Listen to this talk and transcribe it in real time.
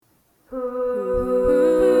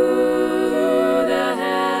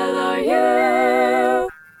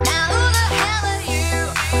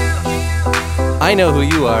I know who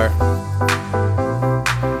you are.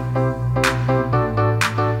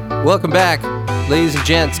 Welcome back, ladies and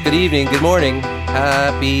gents. Good evening, good morning,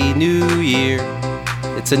 happy New Year.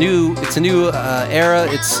 It's a new era.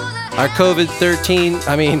 It's our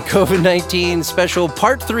COVID-19 special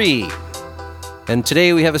part 3. And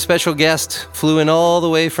today we have a special guest, flew in all the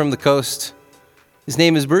way from the coast. His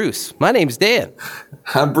name is Bruce. My name's Dan.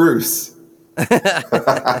 I'm Bruce.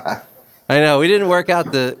 I know we didn't work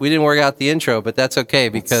out the intro, but that's okay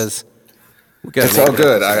because it's all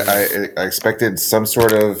good. I expected some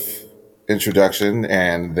sort of introduction,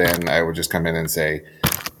 and then I would just come in and say,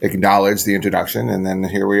 acknowledge the introduction, and then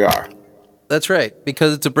here we are. That's right,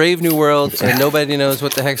 because it's a brave new world and nobody knows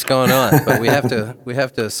what the heck's going on. But we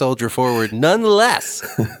have to soldier forward nonetheless.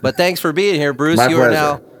 But thanks for being here, Bruce. My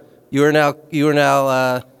pleasure. You are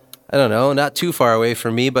now. I don't know, not too far away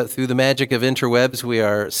from me, but through the magic of interwebs, we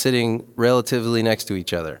are sitting relatively next to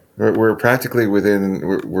each other. We're practically within.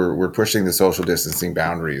 We're pushing the social distancing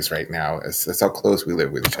boundaries right now. That's how close we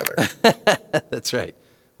live with each other. That's right.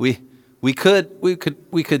 We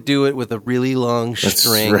could do it with a really long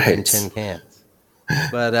string and tin cans.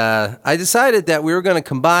 But I decided that we were going to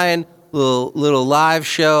combine a little live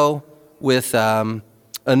show with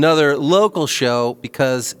another local show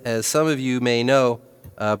because, as some of you may know,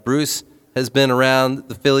 Bruce has been around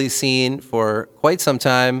the Philly scene for quite some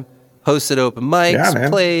time, hosted open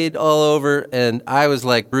mics, played all over, and I was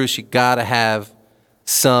like, Bruce, you got to have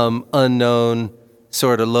some unknown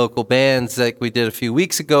sort of local bands like we did a few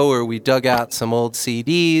weeks ago where we dug out some old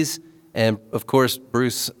CDs, and of course,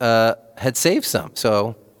 Bruce had saved some,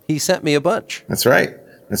 so he sent me a bunch. That's right.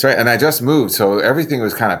 And I just moved, so everything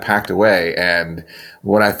was kind of packed away. And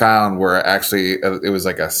what I found were actually, it was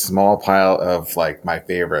like a small pile of like my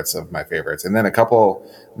favorites, and then a couple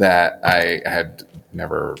that I had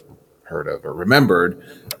never heard of or remembered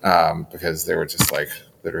because they were just like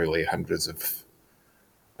literally hundreds of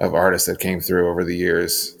artists that came through over the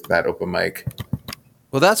years, that open mic.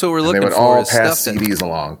 Well, that's what we're looking for. They would all pass CDs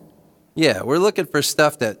along. Yeah, we're looking for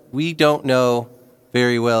stuff that we don't know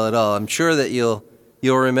very well at all. I'm sure that you'll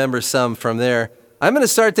remember some from there. I'm going to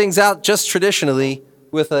start things out just traditionally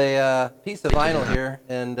with a piece of vinyl here.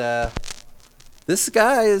 And this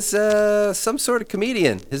guy is some sort of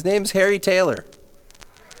comedian. His name's Harry Taylor.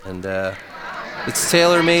 And it's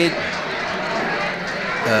tailor-made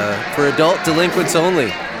for adult delinquents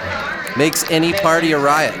only. Makes any party a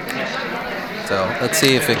riot. So let's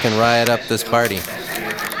see if it can riot up this party.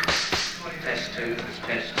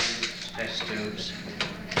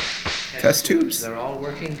 Test tubes? They're all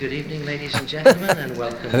working. Good evening, ladies and gentlemen, and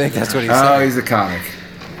welcome. I think that's what he said. Oh, he's a comic.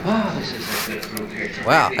 Oh, this is a good group here today.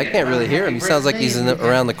 Wow, I can't really hear him. He sounds like he's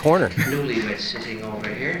around the corner. Newlyweds sitting over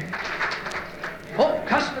here. Oh,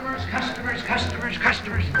 customers.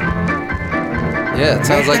 Yeah, it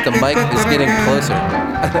sounds like the mic is getting closer.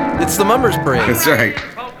 It's the Mummers Parade. That's right.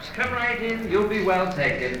 Folks, come right in. You'll be well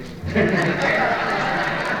taken.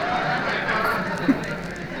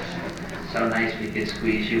 So nice we could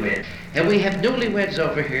squeeze you in. And we have newlyweds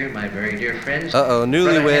over here, my very dear friends. Uh-oh,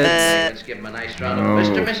 newlyweds. Let's give them a nice round of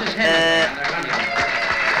Mr. and Mrs. Henry on their honeymoon.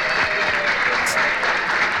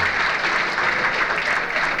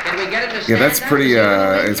 Can we get him to stand Yeah, that's up? pretty.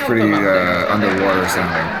 It's pretty underwater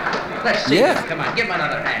sounding. Let's see. Yeah. Come on, give him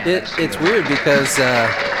another hand. It's weird because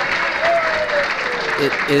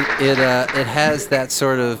it has that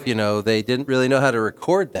sort of, they didn't really know how to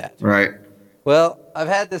record that. Right. Well, I've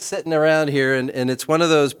had this sitting around here, and it's one of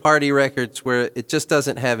those party records where it just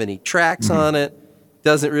doesn't have any tracks on it,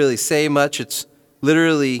 doesn't really say much. It's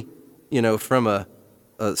literally, from a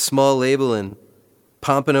small label in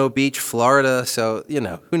Pompano Beach, Florida. So,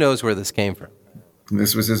 who knows where this came from.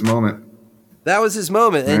 This was his moment. That was his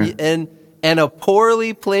moment, and a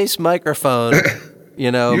poorly placed microphone, messed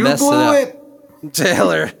it up.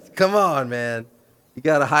 Taylor, come on, man. You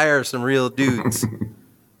got to hire some real dudes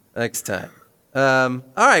next time. All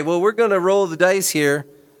right, well, we're going to roll the dice here.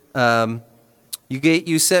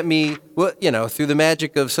 You sent me, through the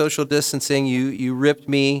magic of social distancing, you ripped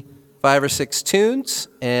me 5 or 6 tunes,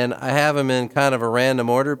 and I have them in kind of a random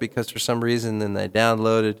order because for some reason then they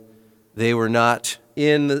downloaded. They were not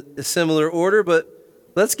in a similar order, but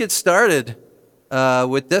let's get started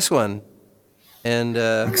with this one. And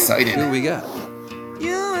excited. Who we got?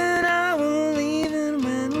 You and I were leaving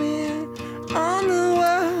when we're on the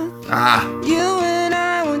world. You and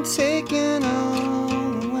I were taken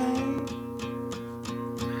all away.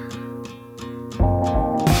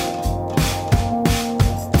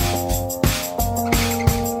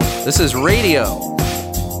 This is Radio.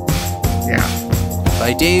 Yeah.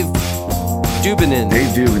 By Dave Dubinin.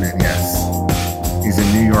 Dave Dubinin, yes. He's a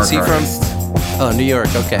New York Is he artist. Oh, New York.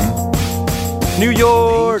 Okay. New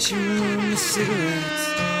York.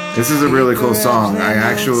 This is a really cool song. I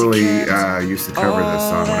actually used to cover this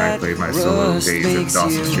song when I played my solo days at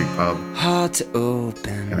Dawson Street Pub. Hard to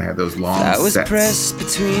open. And I had those long I was sets pressed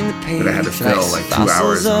between the pages. that I had to fill like 2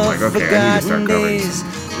 hours. And I'm like, okay, I need to start covering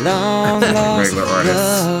some Long regular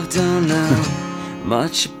artists. love, don't know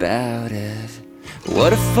much about it.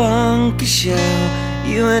 What a funky show,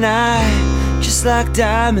 you and I, just like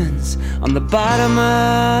diamonds on the bottom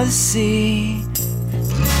of the sea.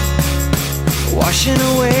 Washing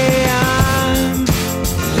away, I'm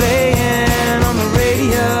playing on the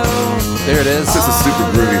radio. There it is. This is a super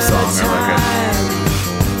groovy song. I like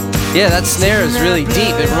it. Yeah, that snare is really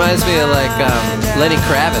deep. It reminds me of like Lenny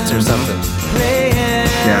Kravitz or something.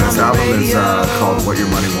 Yeah, this album is called What Your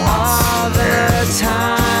Money Wants.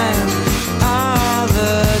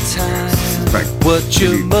 And like What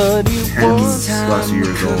your money 10 wants. plus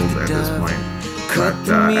years old at this point. But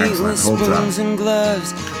excellent, holds up.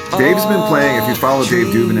 Dave's been playing, if you follow Dave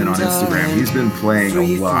Dubinin on Instagram, he's been playing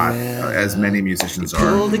a lot, as many musicians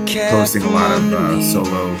are, posting a lot of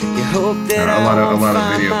solo, a lot of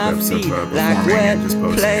video clips of performing and just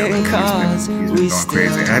posting them. And he's been going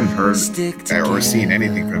crazy. I hadn't heard or seen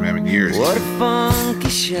anything from him in years.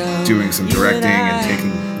 He's been doing some directing and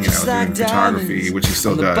taking, doing photography, which he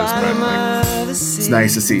still does, but like, it's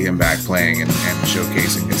nice to see him back playing and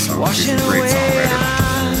showcasing his songs. He's a great songwriter.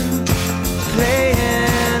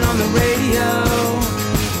 Radio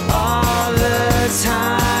all the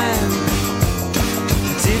time.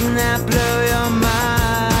 Didn't that blow your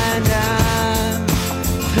mind? I'm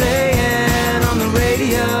playing on the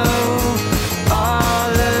radio all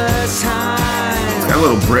the time. It's got a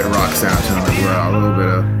little Brit rock sound to him as well. A little bit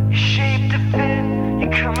of.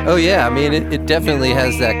 Oh yeah, I mean it definitely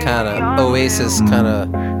has that kind of Oasis kind of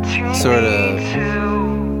sort of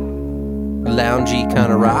loungy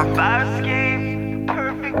kind of rock.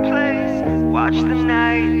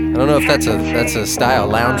 I don't know if that's a style,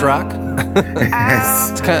 lounge rock.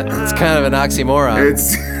 It's kind of an oxymoron.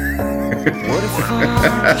 It's What a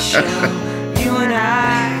fun show, you and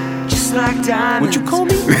I, just like diamonds. Would you call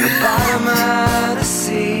me? On the bottom of the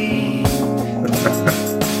sea,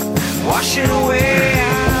 washing away.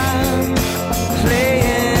 I'm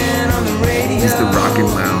playing on the radio. He's the rockin'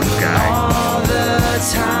 lounge guy. All the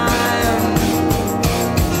time.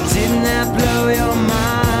 Didn't that blow your mind?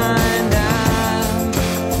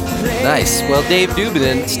 Nice. Well, Dave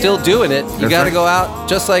Dubinin still doing it. You got to go out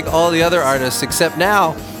just like all the other artists, except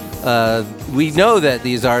now we know that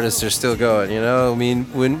these artists are still going. I mean,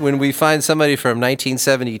 when we find somebody from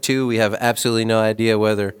 1972, we have absolutely no idea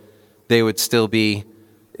whether they would still be,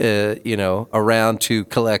 around to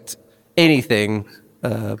collect anything.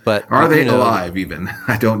 But are they alive even?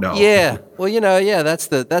 I don't know. Yeah. Well, that's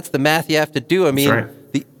the math you have to do. I mean, right.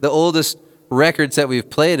 the oldest records that we've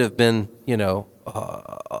played have been,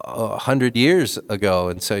 100 years ago,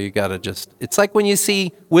 and so you got to it's like when you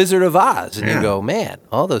see Wizard of Oz and you go, man,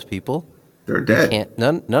 all those people, they're dead.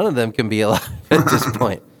 None of them can be alive at this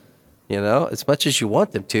point, as much as you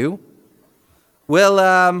want them to. Well,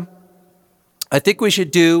 I think we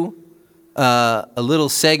should do a little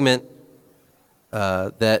segment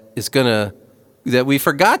that we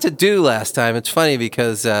forgot to do last time. It's funny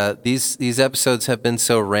because these episodes have been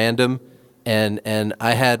so random, and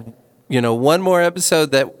I had one more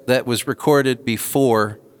episode that was recorded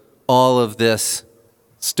before all of this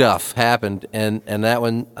stuff happened, and that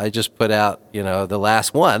one I just put out, the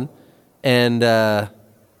last one, and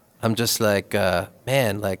I'm just like,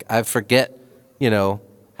 man, like I forget, what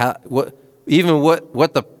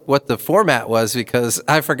the format was, because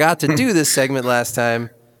I forgot to do this segment last time,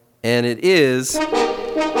 and it's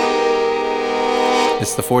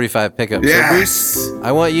the 45 pickup. Yes. So Bruce,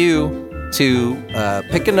 I want you to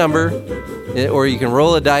pick a number, or you can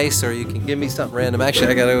roll a dice, or you can give me something random. Actually,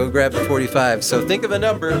 I gotta go grab the 45. So think of a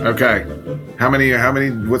number. Okay. How many?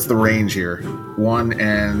 What's the range here? 1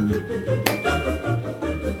 and.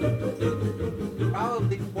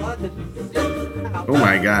 Probably 1 and 6. Oh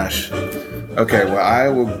my gosh. Okay. Well, I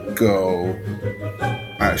will go.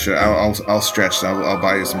 Sure. I'll stretch. I'll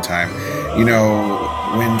buy you some time.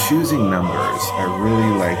 When choosing numbers, I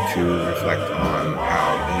really like to reflect on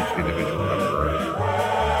how each individual number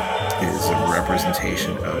is a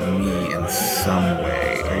representation of me in some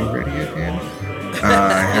way. Are you ready again?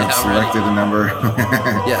 I have selected a number.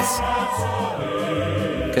 Yes.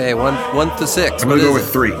 Okay, 1 to 6. I'm gonna go with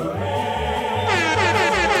 3.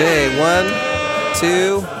 Okay, 1,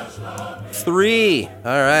 2, 3. All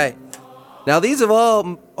right. Now these have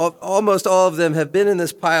almost all of them have been in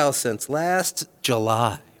this pile since last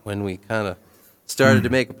July, when we kind of started to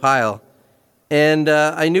make a pile. And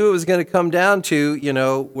I knew it was going to come down to,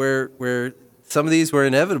 where some of these were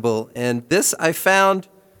inevitable. And this, I found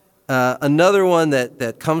another one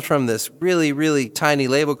that comes from this really, really tiny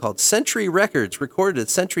label called Century Records, recorded at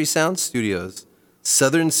Century Sound Studios,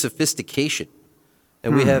 Southern Sophistication.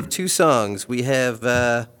 And we have two songs. We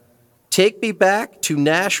have Take Me Back to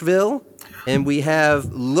Nashville, and we have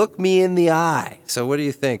Look Me in the Eye. So what do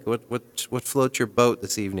you think? What floats your boat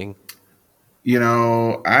this evening?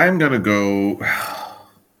 I'm going to go...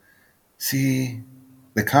 See,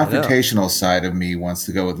 the confrontational side of me wants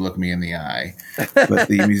to go with Look Me in the Eye, but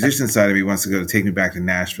the musician side of me wants to go to Take Me Back to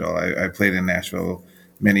Nashville. I played in Nashville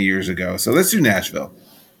many years ago, so let's do Nashville.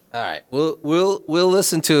 All right, we'll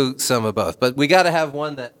listen to some of both, but we got to have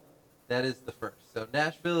one that is the first. So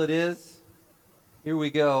Nashville it is. Here we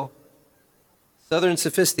go. Southern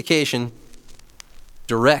Sophistication,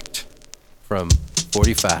 direct from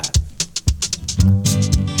 45.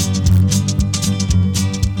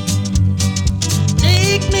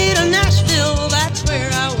 Take me to Nashville, that's where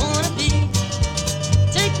I want to be.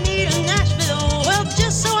 Take me to Nashville, well,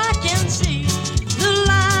 just so I can see the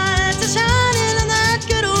lights are shining and that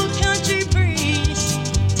good old country breeze.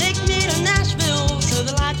 Take me to Nashville, so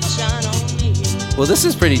the lights will shine on me. Well, this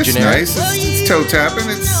is pretty It's generic. nice. It's toe tapping.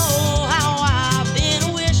 It's How I've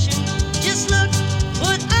been wishing, just look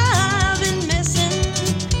what I've been missing.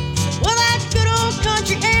 Well, that good old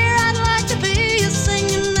country air, I'd like to be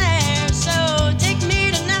singing there. So take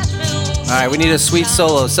me to Nashville. All right, we need a sweet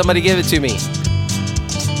solo. Somebody give it to me.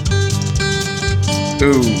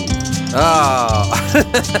 ooh, Oh,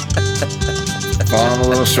 falling a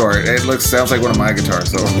little short. It sounds like one of my guitar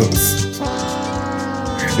solos.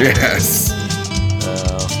 Yes.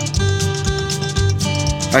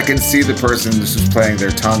 I can see the person who's playing, their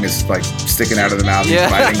tongue is like sticking out of the mouth. Yeah.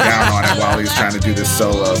 He's biting down on it while he's trying to do this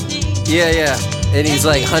solo. yeah. And he's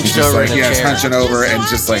like hunched He's just over like, in a chair. hunching over and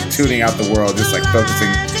just like tuning out the world, just like focusing.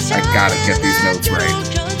 I gotta get these notes right.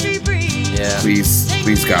 Yeah.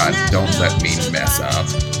 Please God, don't let me mess up.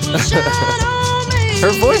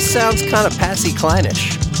 Her voice sounds kind of Patsy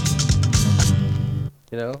Cline-ish.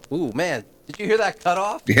 Ooh, man. Did you hear that cut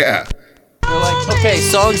off? Yeah. They're like, okay,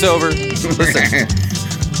 song's over. Listen.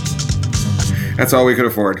 That's all we could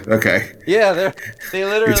afford. Okay. Yeah, they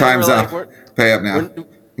literally Your time's were up. like, Pay up now. And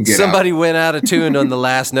get somebody out. went out of tune on the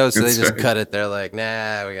last note, so they That's just right. cut it. They're like,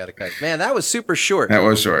 nah, we got to cut it. Man, that was super short. That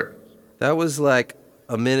was short. That was like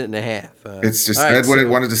a minute and a half. It's just all right, that's what so- it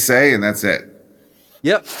wanted to say, and that's it.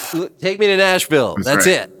 Yep. Take me to Nashville. That's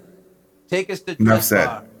right. it. Take us to Enough Dress said.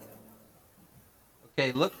 Bar.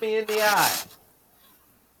 Okay, look me in the eye.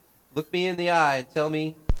 Look me in the eye and tell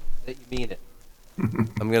me that you mean it.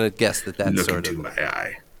 I'm going to guess that's Look sort into of. my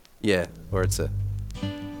eye. Yeah, or it's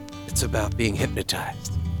about being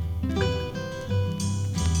hypnotized.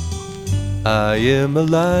 I am a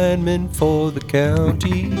lineman for the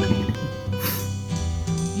county.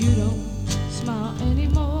 You don't smile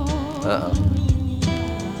anymore. Uh-oh.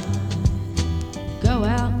 Go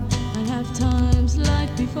out and have times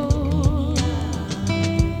like before.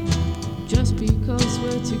 Just because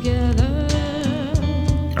we're together.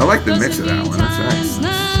 I like the mix of that one. That's nice.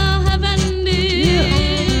 Now have ended.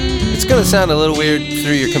 It's going to sound a little weird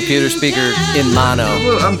through your computer speaker in mono.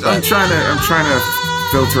 Well, I'm trying to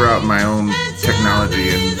filter out my own technology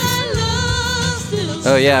and just,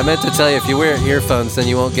 Oh yeah, I meant to tell you, if you wear earphones, then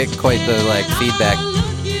you won't get quite the feedback.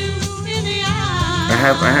 I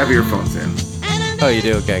have earphones in. Oh, you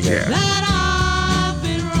do? Okay, good. Yeah.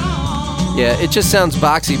 Yeah, it just sounds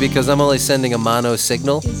boxy because I'm only sending a mono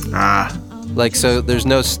signal. Like, so there is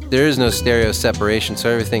no stereo separation, so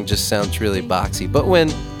everything just sounds really boxy. But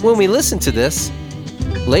when we listen to this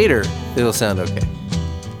later, it'll sound okay.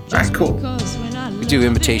 All right, cool. We do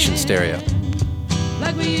imitation stereo.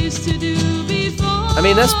 Like we used to do before. I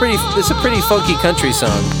mean, it's a pretty funky country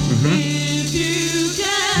song. If you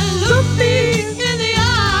can look me in the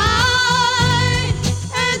eye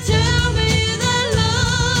and tell me that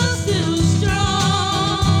love's still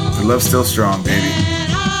strong. The love's still strong, baby.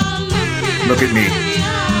 And I'll Look at me.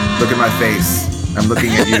 Look at my face. I'm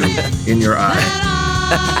looking at you in your eye.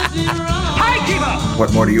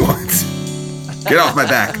 What more do you want? Get off my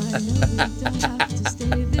back.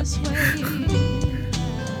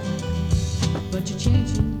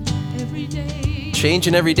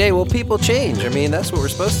 Changing every day. Well, people change. I mean, that's what we're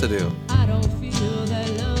supposed to do. I don't feel that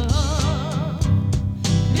love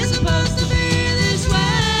is supposed to be this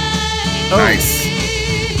way. Nice.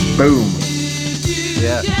 Boom.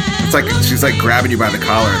 Yeah. It's like she's like grabbing you by the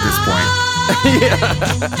collar at this point.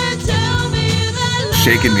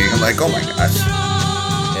 Shaking me. I'm like, oh my gosh.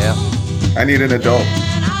 Yeah. I need an adult.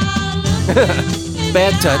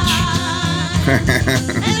 Bad touch.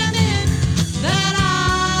 admit that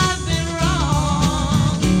I've been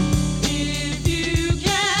wrong. If you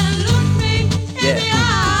can look me in the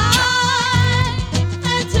eye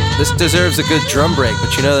and tell This deserves a good drum break,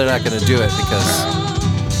 but you know they're not going to do it because.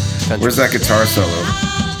 Where's that guitar solo?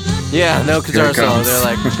 Yeah, no guitar Here it solo. comes. They're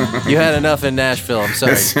like, you had enough in Nashville. I'm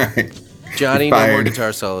sorry, That's right. Johnny. No more Fired.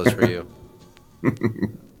 guitar solos for you.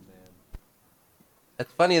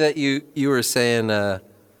 It's funny that you were saying.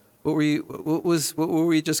 What were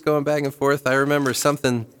we just going back and forth? I remember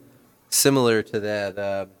something similar to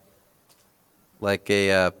that, like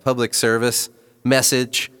a public service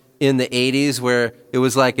message in the '80s, where it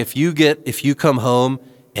was like if you come home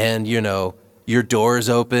and your door is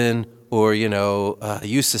open, or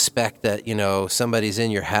you suspect that somebody's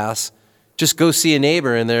in your house, just go see a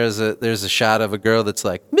neighbor, and there's a shot of a girl that's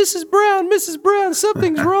like, Mrs. Brown,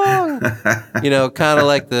 something's wrong. Kind of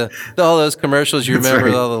like all those commercials you That's remember,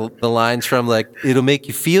 right. all the lines from, like, it'll make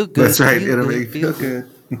you feel good. That's right. feel It'll good, make you feel good.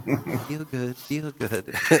 Feel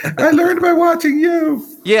good. I learned by watching you.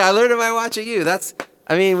 Yeah, I learned it by watching you.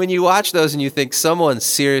 When you watch those and you think someone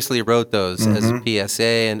seriously wrote those as a PSA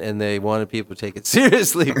and they wanted people to take it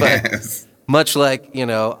seriously, but Yes. much like,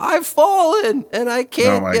 I've fallen and I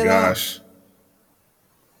can't Oh my get up. gosh.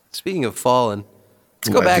 Speaking of fallen, let's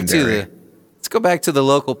go back to the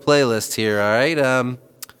local playlist here, all right?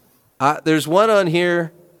 There's one on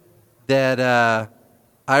here that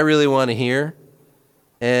I really want to hear,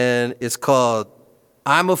 and it's called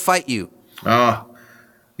I'ma Fight You. Oh,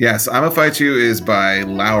 yes. I'ma Fight You is by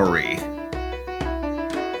Lowry.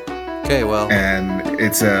 Okay, well, And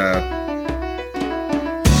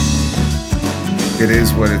it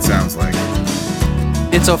is what it sounds like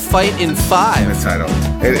it's a fight in in the 5. title.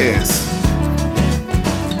 It is.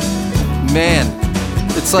 Man,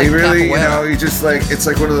 it's like He really, capoeira. you just like, it's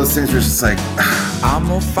like one of those things where it's just like, I'm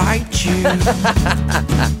gonna fight you.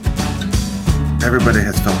 everybody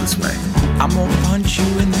has felt this way. I'm gonna punch you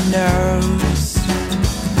in the nose.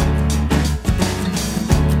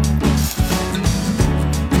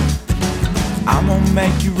 I'm gonna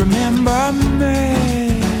make you remember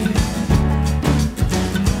me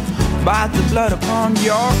by the blood upon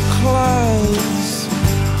your clothes.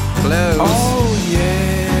 Close. Oh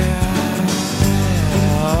yeah.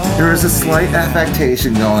 There is a slight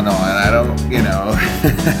affectation going on. I don't,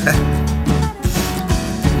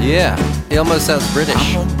 Yeah, it almost sounds British.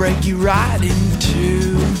 I'm gonna break you right in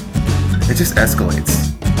two. it just escalates.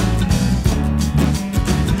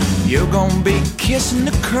 You're gonna be kissing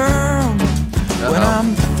the curb when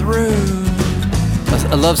I'm through.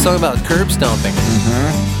 I love a song about curb stomping.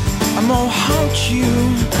 I'm gonna haunt you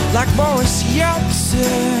like Boris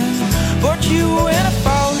Yeltsin, put you in a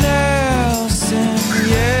full Nelson,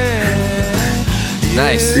 yeah.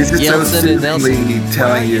 Nice. He's just so Yeltsin and Nelson. soothingly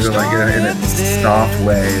telling you, like, in a soft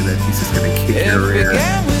way that he's just going to kick It your rear.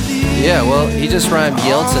 began with you. Yeah, well, he just rhymed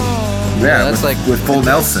Yeltsin. Yeah, that's with, like with full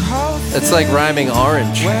Nelson. It's like rhyming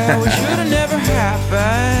orange. Well, it should have never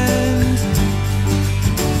happened,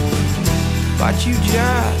 but you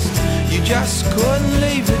just couldn't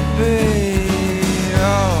leave it be.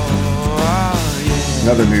 Oh, yeah.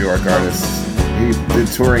 Another New York artist. He did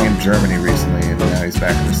touring in Germany recently, and now he's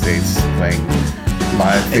back in the States playing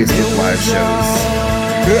Facebook live shows.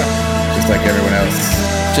 Just like everyone else.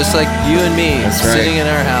 Just like you and me, That's right. sitting in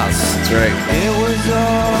our house. That's right. It was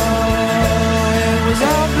all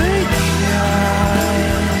because.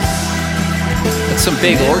 That's some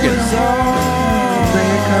big organ.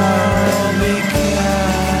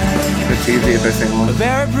 It's easy if I sing A one.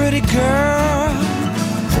 very pretty girl.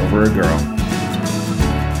 It's over a girl.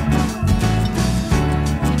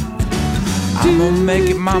 I'm gonna make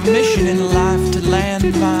it my mission in life to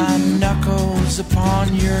land my knuckles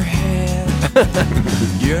upon your head.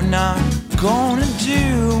 You're not gonna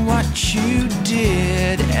do what you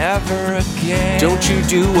did ever again. Don't you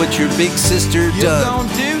do what your big sister You're done.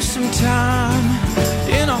 gonna do some time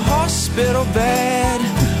in a hospital bed.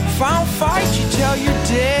 If I don't fight you till you're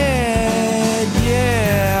dead,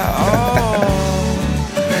 yeah.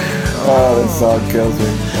 Oh, this song kills me. I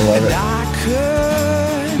love And it.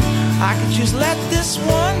 I could just let this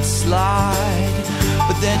one slide,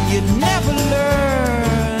 but then you'd never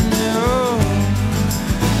learn. No.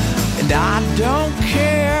 And I don't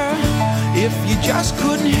care if you just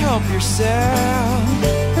couldn't help yourself.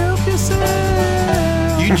 Help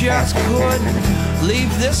yourself. You just couldn't leave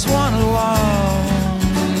this one alone.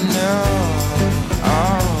 No.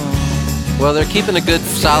 Oh. Well, they're keeping a good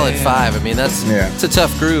solid 5. I mean, it's a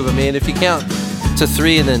tough groove. I mean, if you count to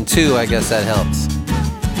 3 and then 2, I guess that helps.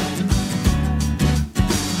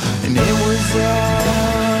 And it was all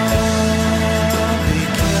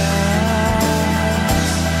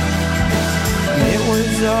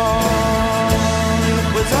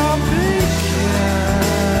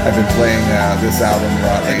I've been playing this album a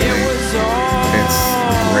lot lately. It's a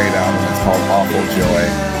great album. It's called Awful Joy.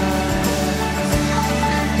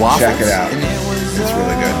 Waffles? Check it out. It's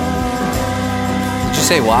really good. Did you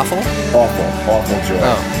say waffle? Awful Joy.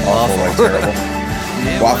 Oh, awful, like terrible.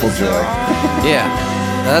 Waffle Joy. Yeah,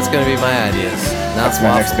 that's gonna be my ideas. Not That's my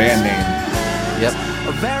waffles. next band name. Yep.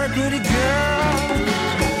 A very pretty girl.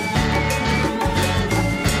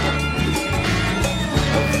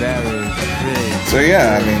 A very pretty. So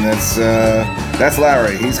yeah, I mean that's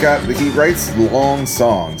Larry. He writes long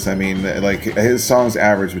songs. I mean, like his songs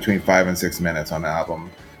average between 5 and 6 minutes on the album,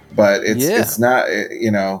 but it's not,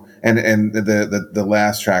 you know. And the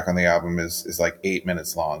last track on the album is like 8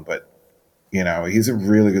 minutes long, but you know, he's a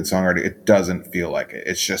really good songwriter. It doesn't feel like it.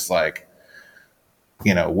 It's just like,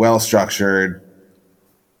 you know, well structured,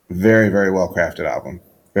 very very well crafted album.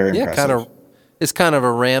 Very impressive. It's kind of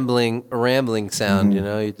a rambling sound, you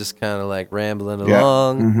know. You're just kind of like rambling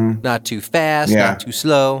along, not too fast, not too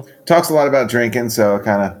slow. Talks a lot about drinking, so it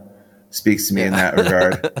kind of speaks to me in that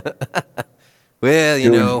regard. Well, you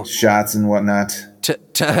Doing know, shots and whatnot.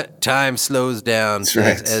 time slows down, That's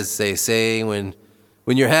right. as they say when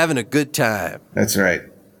you're having a good time. That's right.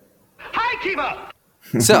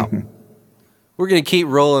 So we're gonna keep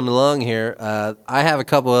rolling along here. I have a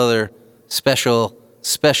couple other special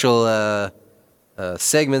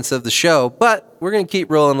segments of the show, but we're going to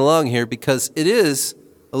keep rolling along here because it is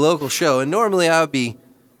a local show. And normally I would be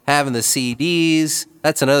having the CDs.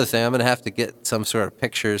 That's another thing. I'm going to have to get some sort of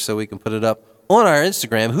pictures so we can put it up on our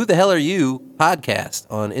Instagram, Who the Hell Are You Podcast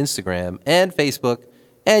on Instagram and Facebook.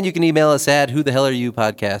 And you can email us at Who the Hell Are You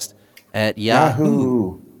Podcast at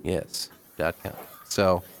Yahoo. Yes.com.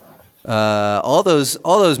 So all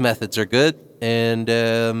those methods are good. And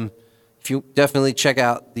if you definitely check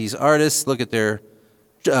out these artists, look at their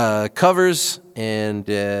covers, and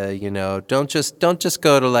you know, don't just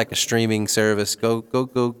go to like a streaming service. Go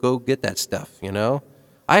get that stuff. You know,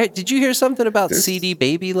 did you hear something about CD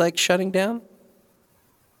Baby like shutting down?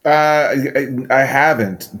 I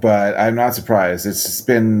haven't, but I'm not surprised. It's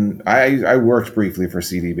been I worked briefly for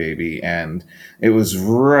CD Baby, and it was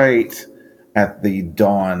right at the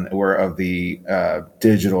dawn of the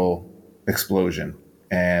digital explosion,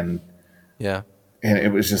 and yeah. And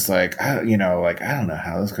it was just like, I don't know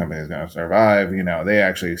how this company is going to survive. You know, they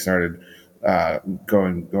actually started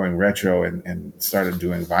going retro and started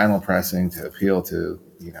doing vinyl pressing to appeal to,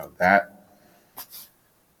 you know, that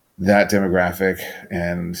demographic.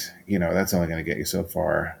 And, you know, that's only going to get you so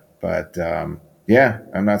far. But yeah,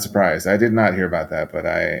 I'm not surprised. I did not hear about that, but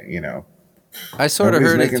I sort of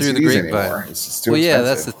heard it through the grapevine. It's just too well, yeah, expensive.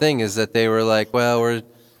 that's the thing, is that they were like, well,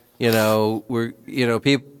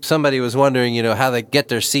 somebody was wondering, you know, how they get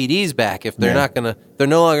their CDs back. If they're they're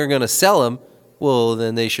no longer going to sell them, well,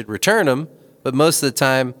 then they should return them. But most of the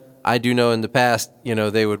time, I do know in the past, you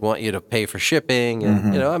know, they would want you to pay for shipping.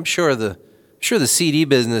 And, you know, I'm sure the CD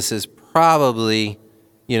business is probably,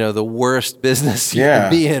 you know, the worst business you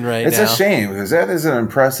can be in right now. It's a shame because that is an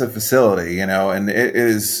impressive facility, you know, and it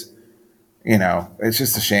is, you know, it's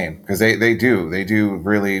just a shame because they do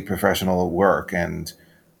really professional work. And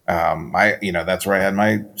that's where I had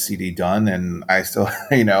my CD done, and I still,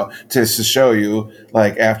 you know, to show you,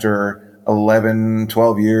 like, after 11,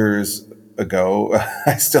 12 years ago,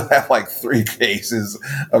 I still have like 3 cases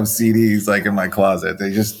of CDs like in my closet.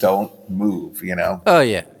 They just don't move, you know? Oh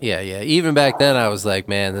yeah. Even back then I was like,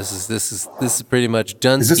 man, this is pretty much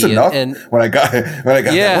done. Is this enough? And when I got that,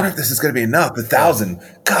 I wonder if this is going to be enough. 1,000.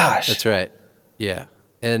 Gosh. That's right. Yeah.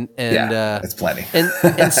 And it's plenty.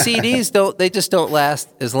 and CDs don't last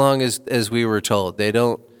as long as we were told. They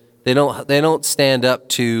don't stand up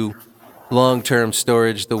to long-term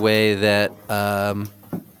storage the way that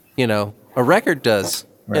you know, a record does.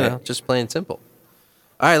 Right. You know, just plain simple.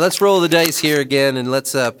 All right, let's roll the dice here again, and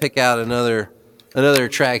let's pick out another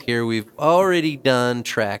track here. We've already done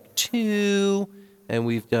track 2, and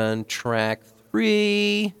we've done track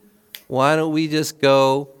 3. Why don't we just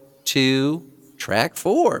go to track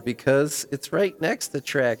 4, because it's right next to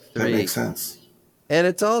track 3. That makes sense. And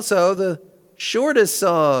it's also the shortest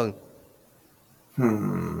song.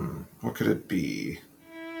 What could it be?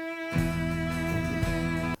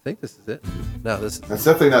 I think this is it. No, That's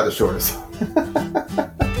definitely not the shortest song.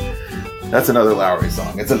 That's another Lowry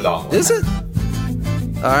song. It's a long one. Is it?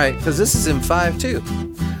 All right, because this is in 5-2.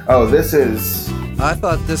 Oh, this is... I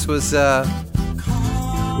thought this was...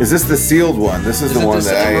 Is this the sealed one? This is the one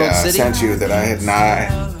that I sent you that I had not...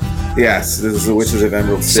 Yes, this is the Witches of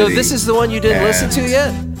Emerald City. So this is the one you didn't listen to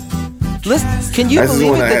yet? Can you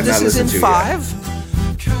believe it that this is in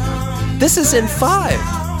 5? This is in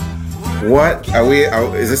 5. What are we?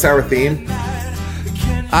 Is this our theme?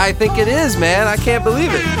 I think it is, man. I can't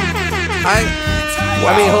believe it. I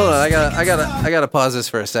mean, hold on. I gotta pause this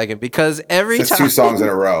for a second because every It's time 2 songs in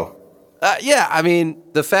a row. yeah, I mean,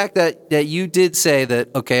 the fact that you did say that,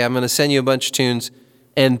 okay, I'm going to send you a bunch of tunes,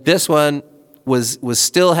 and this one was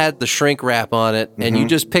still had the shrink wrap on it, and you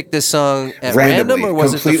just picked this song at random, or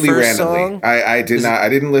was it the first song? I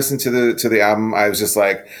didn't listen to the album. I was just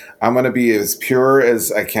like, I'm going to be as pure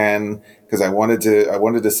as I can because I wanted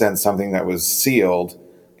to send something that was sealed,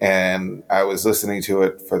 and I was listening to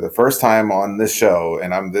it for the first time on this show,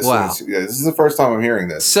 and this is the first time I'm hearing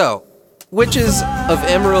this. So, Witches of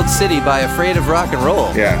Emerald City by Afraid of Rock and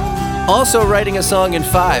Roll. Yeah. Also writing a song in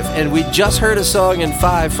 5, and we just heard a song in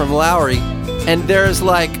 5 from Lowry, and there's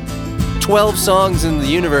like 12 songs in the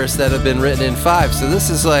universe that have been written in 5, so this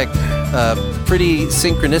is like pretty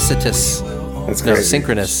synchronicitous. That's crazy. No,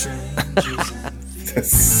 synchronous.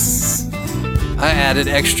 I added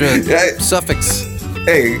extra suffix.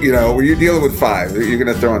 Hey, when you're dealing with 5, you're going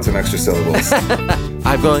to throw in some extra syllables.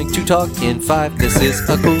 I'm going to talk in 5. This is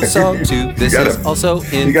a cool song too. This is also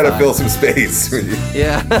in You got to 5. fill some space.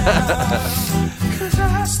 Yeah.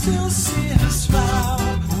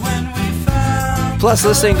 Plus,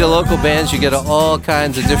 listening to local bands, you get all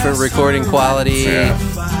kinds of different recording quality.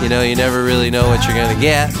 Yeah. You never really know what you're going to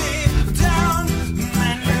get.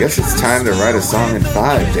 I guess it's time to write a song in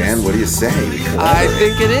 5, Dan. What do you say? I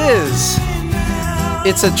think it is.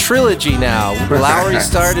 It's a trilogy now. Lowry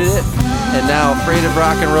started it, and now Afraid of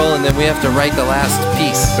Rock and Roll, and then we have to write the last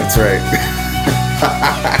piece. That's right.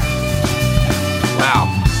 Wow.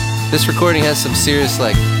 This recording has some serious,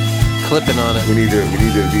 clipping on it. We need to be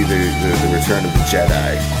the return of the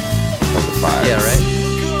Jedi of the 5. Yeah, right?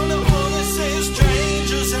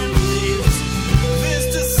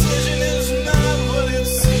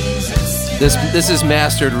 This is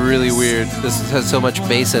mastered really weird. This has so much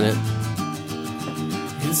bass in it.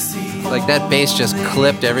 Like that bass just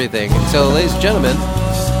clipped everything. So, ladies and gentlemen,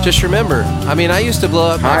 just remember. I mean, I used to blow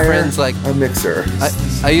up my friends like a mixer.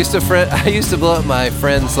 I used to blow up my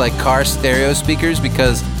friends like car stereo speakers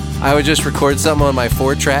because I would just record something on my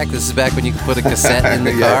 4-track. This is back when you could put a cassette in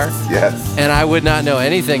the car. Yes. And I would not know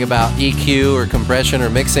anything about EQ or compression or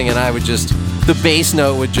mixing, and I would the bass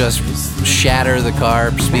note would just shatter the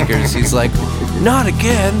car speakers. He's like, not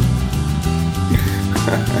again.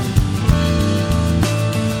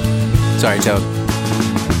 Sorry, Toad.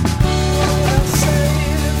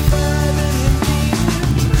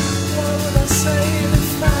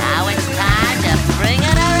 Now it's time to bring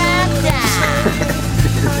it around town.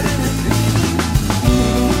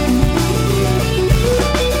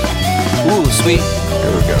 Ooh, sweet.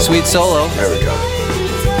 There we go. Sweet solo. There we go.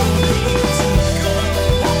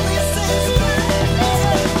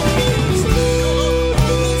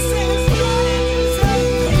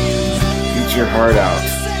 Eat your heart out.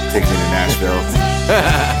 Take me to Nashville.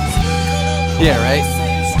 Yeah, right?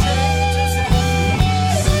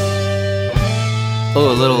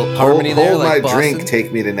 Oh, a little harmony there. Hold like my Boston. drink,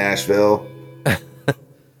 take me to Nashville. Well,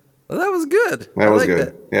 that was good. That I was liked good.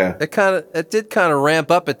 It. Yeah. It did kind of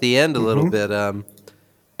ramp up at the end a little bit.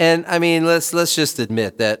 And I mean, let's just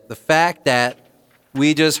admit that the fact that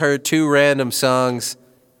we just heard 2 random songs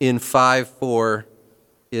in 5/4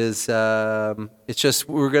 is it's just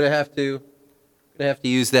we're gonna have to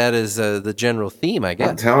use that as the general theme, I guess.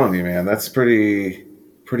 I'm telling you, man, that's pretty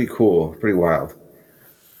cool, pretty wild.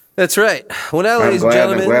 That's right. Well, now, ladies and I'm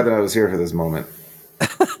gentlemen, glad that I was here for this moment.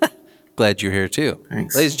 glad you're here too.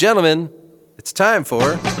 Thanks. Ladies and gentlemen, it's time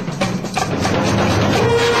for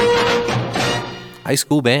High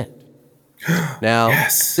School Band. Now,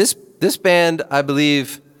 Yes. this band, I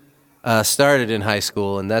believe, started in high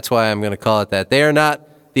school, and that's why I'm going to call it that. They are not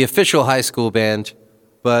the official high school band,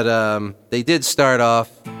 but they did start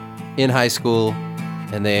off in high school,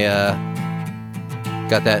 and they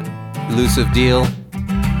got that elusive deal.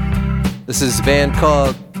 This is a band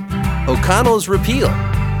called O'Connell's Repeal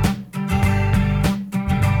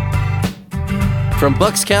from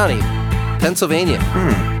Bucks County, Pennsylvania.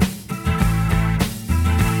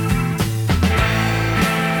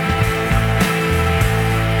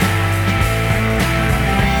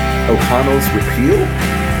 O'Connell's Repeal?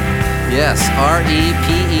 Yes,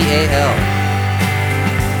 REPEAL.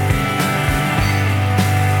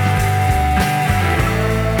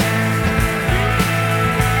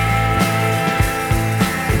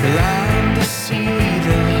 Land to see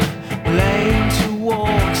the lane to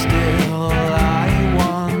walk still. I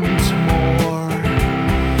want more.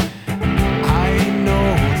 I know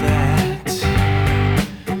that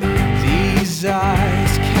these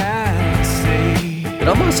eyes can't see. It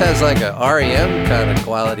almost has like a REM kind of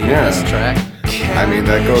quality to this track. I mean,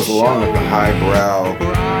 that goes along with the highbrow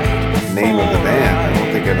name of the band. I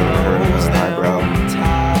don't think I've ever heard of a highbrow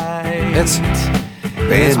It's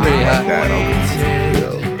band pretty like hot. that.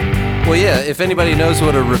 Well, yeah. If anybody knows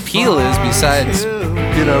what a repeal is, besides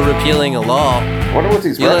repealing a law, I wonder what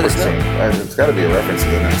these You let us referencing. It's got to be a reference to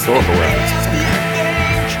an historical reference.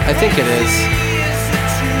 I think it is.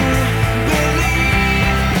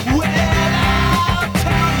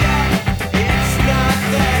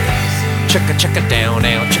 Chicka chicka down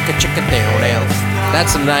down, chicka chicka down down.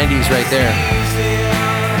 That's the 90s right there.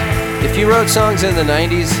 If you wrote songs in the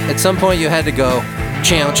 90s, at some point you had to go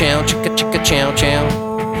chow chow, chicka chicka chow chow.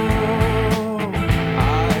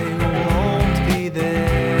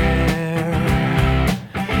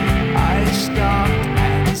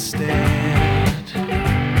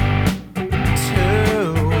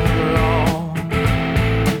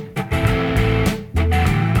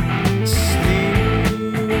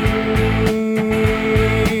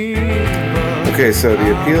 Okay, so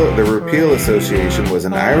the Repeal Association was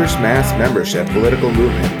an Irish mass membership political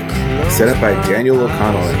movement set up by Daniel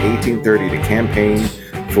O'Connell in 1830 to campaign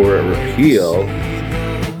for a repeal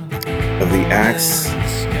of the acts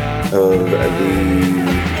of the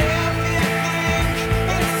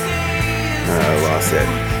lost it.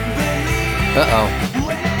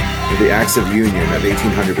 The Acts of Union of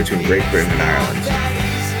 1800 between Great Britain and Ireland.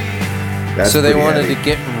 That's So they pretty wanted heavy. to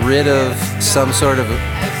get rid of some sort of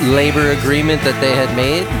labor agreement that they had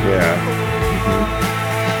made. Yeah.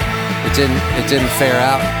 It didn't fare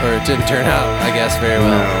out, or it didn't turn out, I guess, very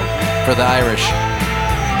well No. for the Irish.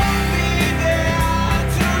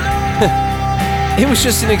 It was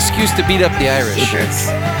just an excuse to beat up the Irish. Yes.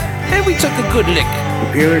 And we took a good lick.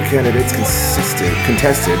 Repealer candidates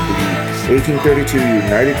contested the 1832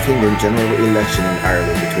 United Kingdom general election in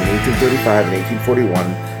Ireland. Between 1835 and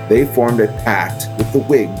 1841, they formed a pact with the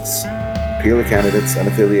Whigs. Repealer candidates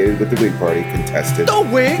unaffiliated with the Whig Party contested The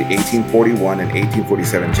Whigs? the 1841 and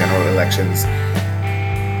 1847 general elections.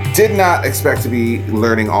 Did not expect to be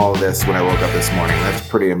learning all of this when I woke up this morning. That's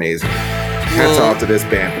pretty amazing. Hats Well- off to this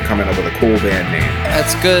band for coming up with a cool band name.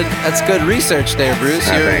 That's good. That's good research there, Bruce.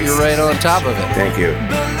 Thanks. You're right on top of it. Thank you.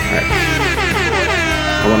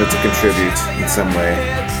 I wanted to contribute in some way.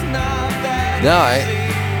 No,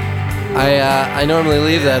 I normally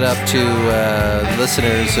leave that up to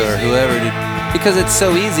listeners or whoever because it's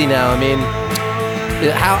so easy now. I mean,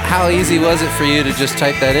 how easy was it for you to just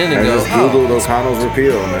type that in and I go, just Googled oh, O'Connell's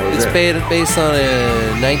repeal, and that was it's it. based on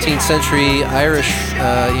a 19th century Irish,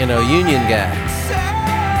 Union guy.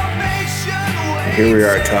 Here we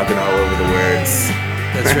are talking all over the words.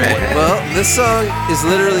 That's right. Well, this song is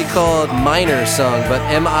literally called Minor Song, but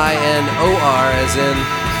M-I-N-O-R, as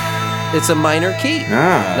in it's a minor key.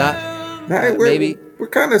 Ah. Not maybe. We're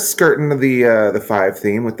kind of skirting the 5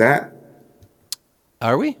 theme with that.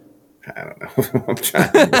 Are we? I don't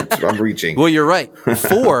know. I'm reaching. Well, you're right.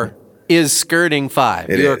 4 is skirting 5.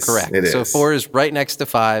 It You're is. correct. It So is. 4 is right next to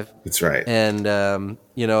 5. That's right. And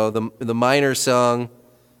the minor song.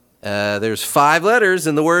 There's 5 letters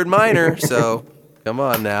in the word minor. So come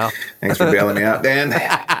on now. Thanks for bailing me out, Dan.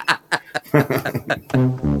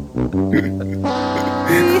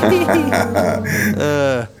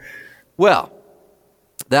 Well,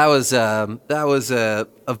 that was a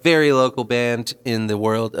very local band in the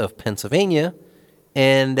world of Pennsylvania,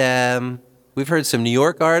 and we've heard some New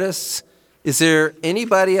York artists. Is there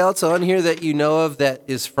anybody else on here that you know of that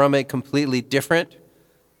is from a completely different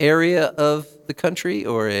area of the country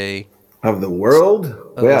or a? Of the world?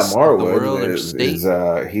 the Marwood world or is state?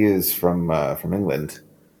 he is from England.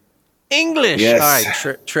 English. Yes. All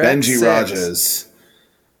right, track Benji 6. Rogers.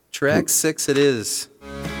 Track 6 it is.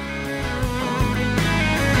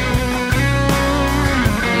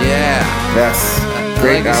 Yeah. Yes. I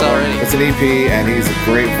Great like this album. already. It's an EP, and he's a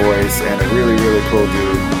great voice and a really, really cool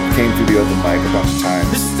dude. Came through the open mic a bunch of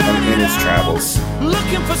times in his travels.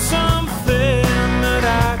 Looking for something that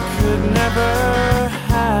I could never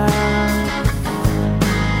have.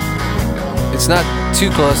 It's not too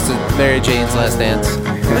close to Mary Jane's Last Dance.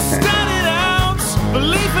 I started out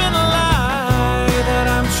believing a lie that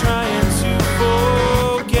I'm trying to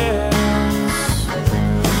forget.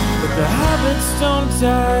 But the habits don't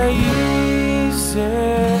die easy.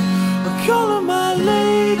 I call her my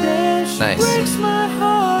lady. She Nice. breaks my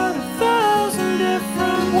heart 1,000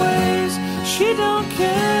 different ways. She don't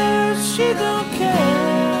care. She don't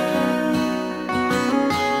care.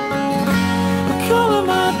 I call her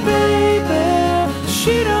my baby.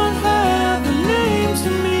 She don't have a name to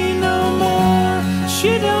me no more.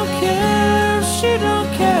 She don't care. She don't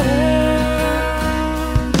care.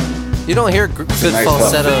 You don't hear good nice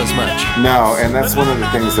falsetto help. as much. No, and that's one of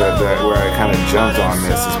the things that where I kind of jumped on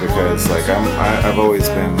this is because like I've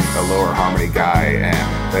always been a lower harmony guy, and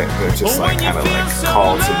they're just like kind of like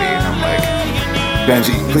called to me, and I'm like,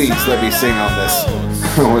 Benji, please let me sing on this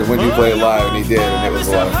when you play it live, and he did, and it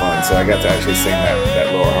was a lot of fun. So I got to actually sing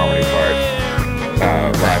that lower harmony part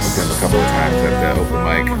live with him a couple of times at the open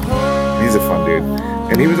mic. He's a fun dude,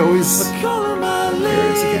 and he was always here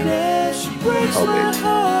it is again. Oh wait.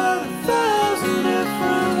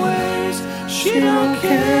 She don't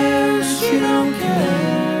care, she don't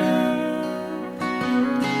care.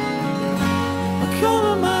 I call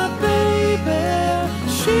her my baby.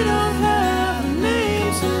 She don't have a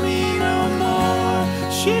name to me no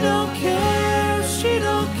more. She don't care, she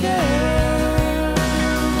don't care.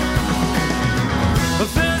 But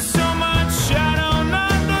there's so much I don't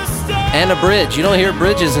understand. And a bridge. You don't hear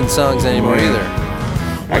bridges in songs anymore either.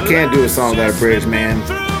 I can't do a song without a bridge, man.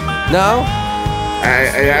 No?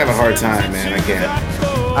 I have a hard time, man. I can't.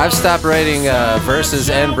 I've stopped writing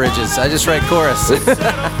verses and bridges. I just write chorus.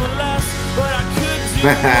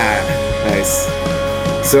 Nice.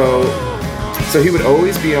 So he would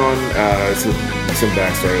always be on some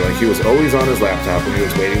backstory. Like he was always on his laptop when he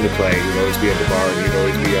was waiting to play. He would always be at the bar, and he'd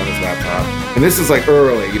always be on his laptop. And this is like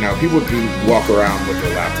early, you know. People can walk around with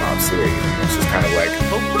their laptops. So it's just kind of like,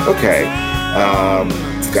 okay,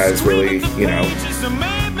 this guy's really, you know,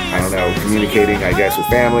 I don't know, communicating, I guess, with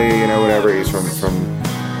family, you know, whatever. He's from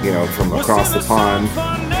across the pond,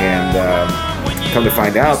 and come to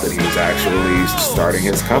find out that he was actually starting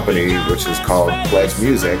his company, which is called Pledge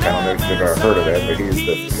Music. I don't know if you've ever heard of it, but he's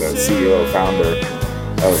the CEO, founder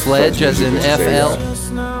of Pledge as in FL?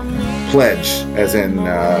 Pledge as in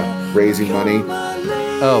raising money.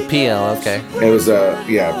 Oh, PL, okay. It was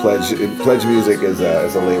Pledge Music is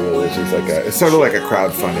a label, which is like it's sort of like a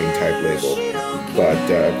crowdfunding type label, but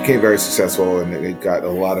became very successful, and it got a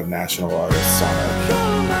lot of national artists on it.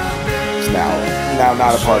 He's now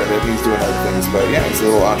not a part of it. He's doing other things, but yeah, he's a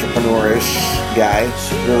little entrepreneur-ish guy.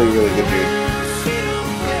 Really, really good dude.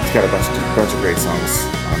 He's got a bunch of great songs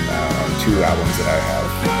on 2 albums that I have.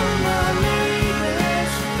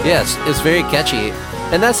 Yes, it's very catchy,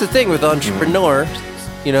 and that's the thing with entrepreneurs.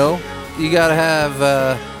 You know, you gotta have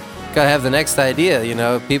the next idea. You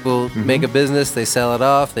know, people make a business, they sell it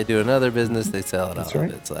off. They do another business, they sell it off.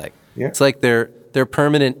 Right. It's like they're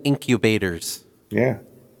permanent incubators. Yeah.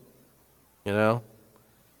 You know,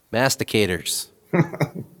 masticators.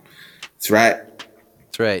 That's right.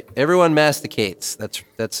 That's right. Everyone masticates. That's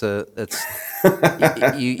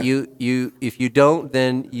you. If you don't,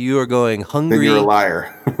 then you are going hungry. Then you're a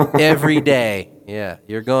liar. Every day. Yeah,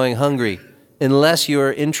 you're going hungry. Unless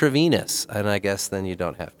you're intravenous, and I guess then you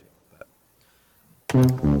don't have to.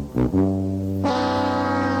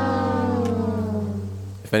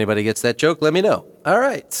 If anybody gets that joke, let me know. All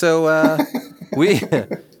right, so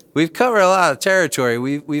we've covered a lot of territory.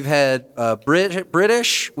 We've had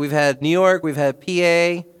British, we've had New York, we've had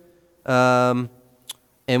PA,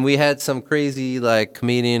 and we had some crazy like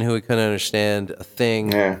comedian who we couldn't understand a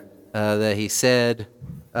thing that he said.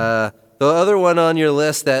 The other one on your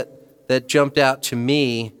list that jumped out to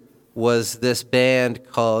me was this band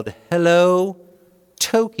called Hello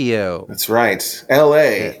Tokyo. That's right.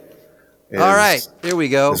 L.A. All right, here we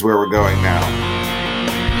go. Is where we're going now.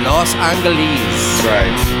 Los Angeles. That's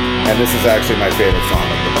right. And this is actually my favorite song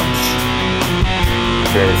of the bunch.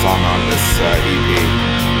 My favorite song on this EP.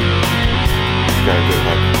 It's got a good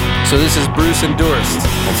hook. So this is Bruce and Durst.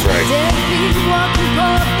 That's right.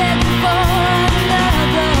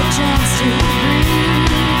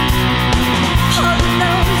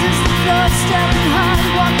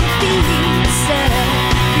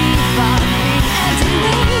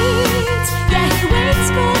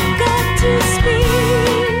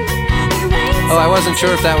 Oh, I wasn't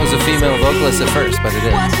sure if that was a female vocalist at first, but it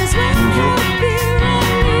is.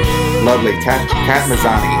 Lovely. Kat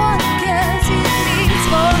Mazzani,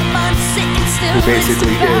 who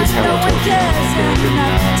basically is Hello Tokyo. There have been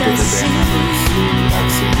different band members who I've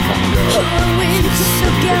seen come and go. She is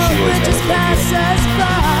Hello Tokyo.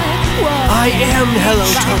 I am Hello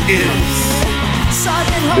Tokyo.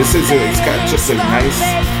 It's got just a nice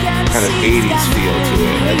kind of 80s feel to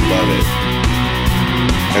it. I love it.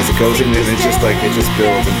 As it goes in, and it just builds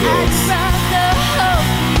and builds.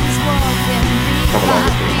 Come along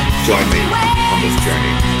with me. Join me on this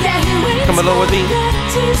journey. Come along with me.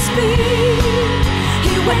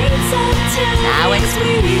 Now it's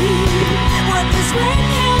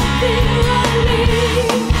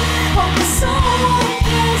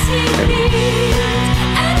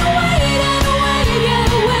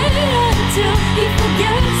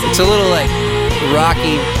It's a little like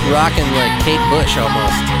rocking like Kate Bush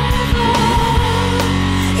almost.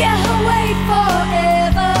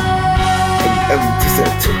 Just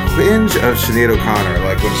a twinge of Sinead O'Connor,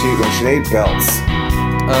 like when Sinead belts.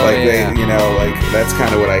 Oh, Like yeah. they, you know, like that's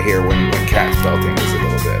kind of what I hear when Kat's belting is a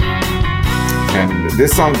little bit. And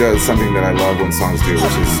this song does something that I love when songs do,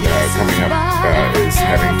 which is coming up is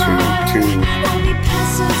having two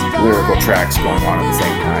lyrical tracks going on at the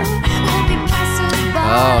same time.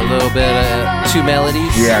 Oh, a little bit of two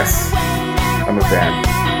melodies. Yes, I'm a fan.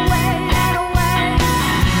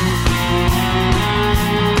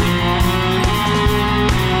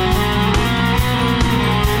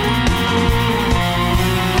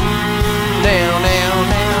 Down.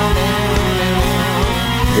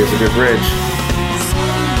 Here's a good bridge.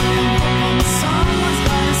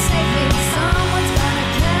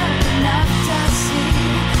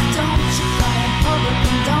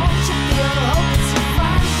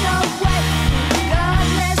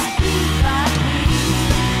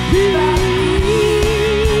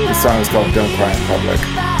 The song is called "Don't Cry in Public."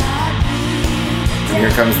 And here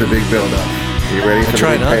comes the big build-up. Are you ready for the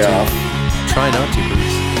try big not to. payoff? Try not to,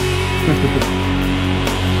 Bruce.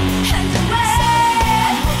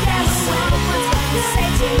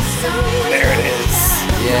 There it is.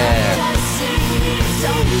 Yeah.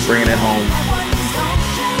 Bringing it home.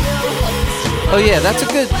 Oh yeah, that's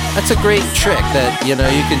a great trick that, you know,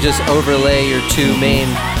 you can just overlay your two main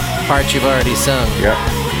parts you've already sung. Yep.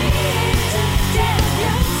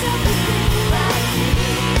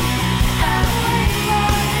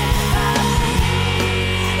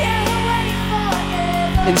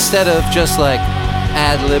 Instead of just like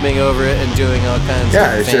ad-libbing over it and doing all kinds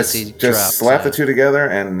Yeah, of it's fancy just drops. slap the two together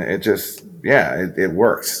and it just, it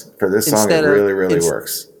works. For this song, Instead it of- really, really ins-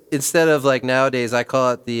 works. Instead of like nowadays, I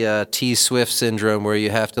call it the T Swift syndrome, where you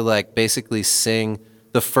have to like basically sing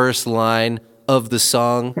the first line of the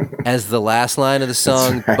song as the last line of the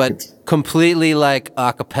song, right. but completely like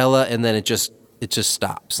a cappella, and then it just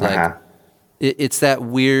stops. Like Uh-huh. it's that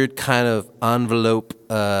weird kind of envelope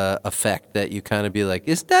effect that you kind of be like,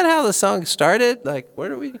 is that how the song started? Like,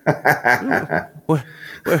 where are we? where,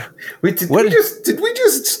 Did What- we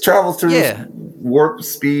just travel through Yeah. warp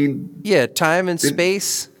speed? yeah, time and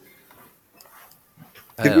space.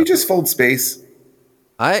 Did we just fold space?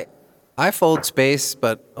 I fold space,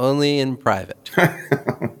 but only in private.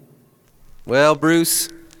 Well, Bruce,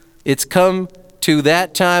 it's come to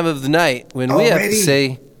that time of the night when we have to Already?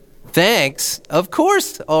 say thanks, of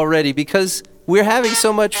course, already, because we're having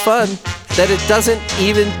so much fun that it doesn't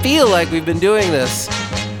even feel like we've been doing this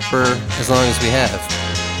for as long as we have.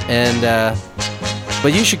 And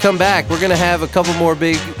but you should come back. We're gonna have a couple more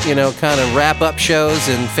big, kind of wrap-up shows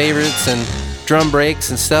and favorites and drum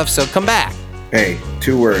breaks and stuff. So come back. Hey,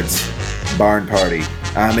 2 words. Barn party.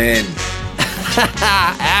 I'm in.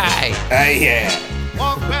 Aye. Yeah.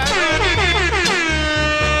 Walk back.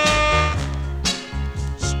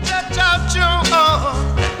 Stretch out your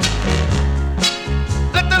arm.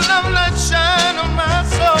 Let the love light shine on my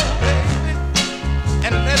soul, baby.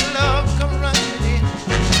 And let love come running in.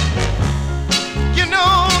 You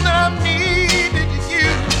know that I've needed you.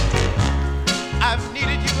 I've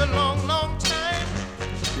needed you a long, long time.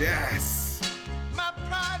 Yes.